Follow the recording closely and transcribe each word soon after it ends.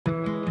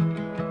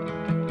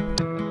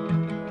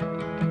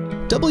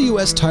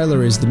W.S.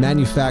 Tyler is the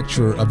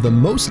manufacturer of the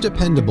most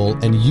dependable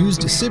and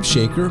used sieve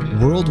shaker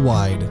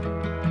worldwide.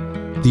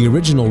 The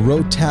original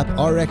RO-TAP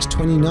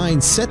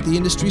RX-29 set the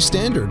industry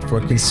standard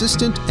for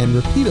consistent and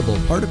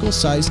repeatable particle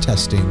size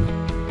testing.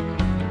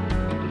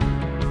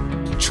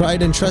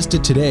 Tried and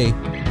trusted today,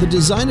 the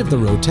design of the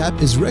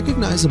RO-TAP is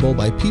recognizable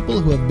by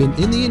people who have been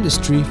in the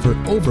industry for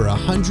over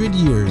 100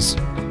 years.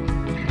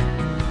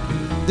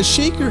 The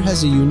shaker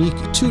has a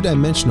unique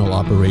two-dimensional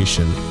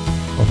operation,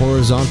 a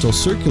horizontal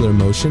circular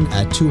motion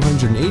at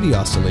 280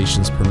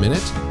 oscillations per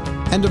minute,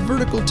 and a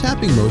vertical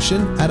tapping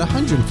motion at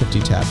 150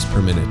 taps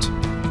per minute.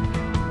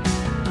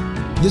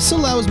 This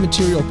allows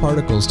material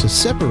particles to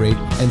separate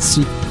and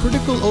seek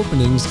critical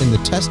openings in the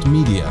test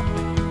media.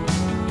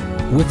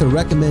 With a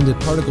recommended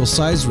particle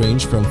size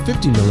range from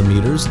 50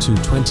 mm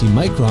to 20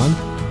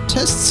 micron,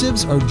 test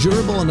sieves are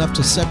durable enough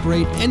to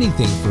separate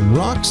anything from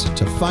rocks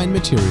to fine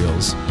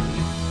materials.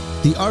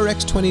 The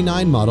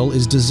RX-29 model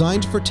is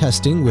designed for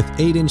testing with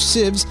 8-inch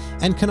sieves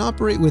and can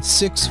operate with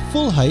 6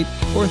 full-height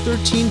or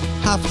 13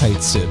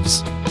 half-height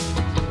sieves.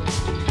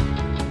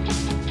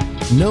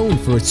 Known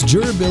for its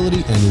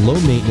durability and low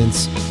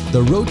maintenance,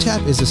 the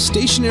RO-TAP is a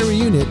stationary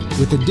unit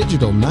with a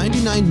digital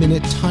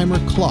 99-minute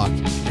timer clock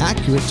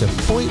accurate to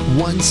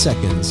 0.1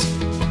 seconds.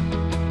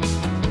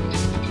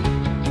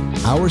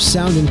 Our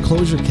sound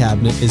enclosure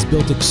cabinet is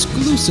built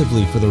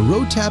exclusively for the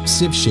RO-TAP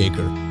sieve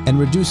shaker and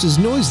reduces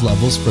noise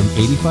levels from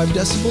 85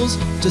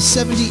 decibels to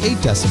 78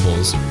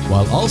 decibels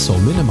while also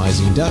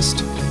minimizing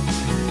dust.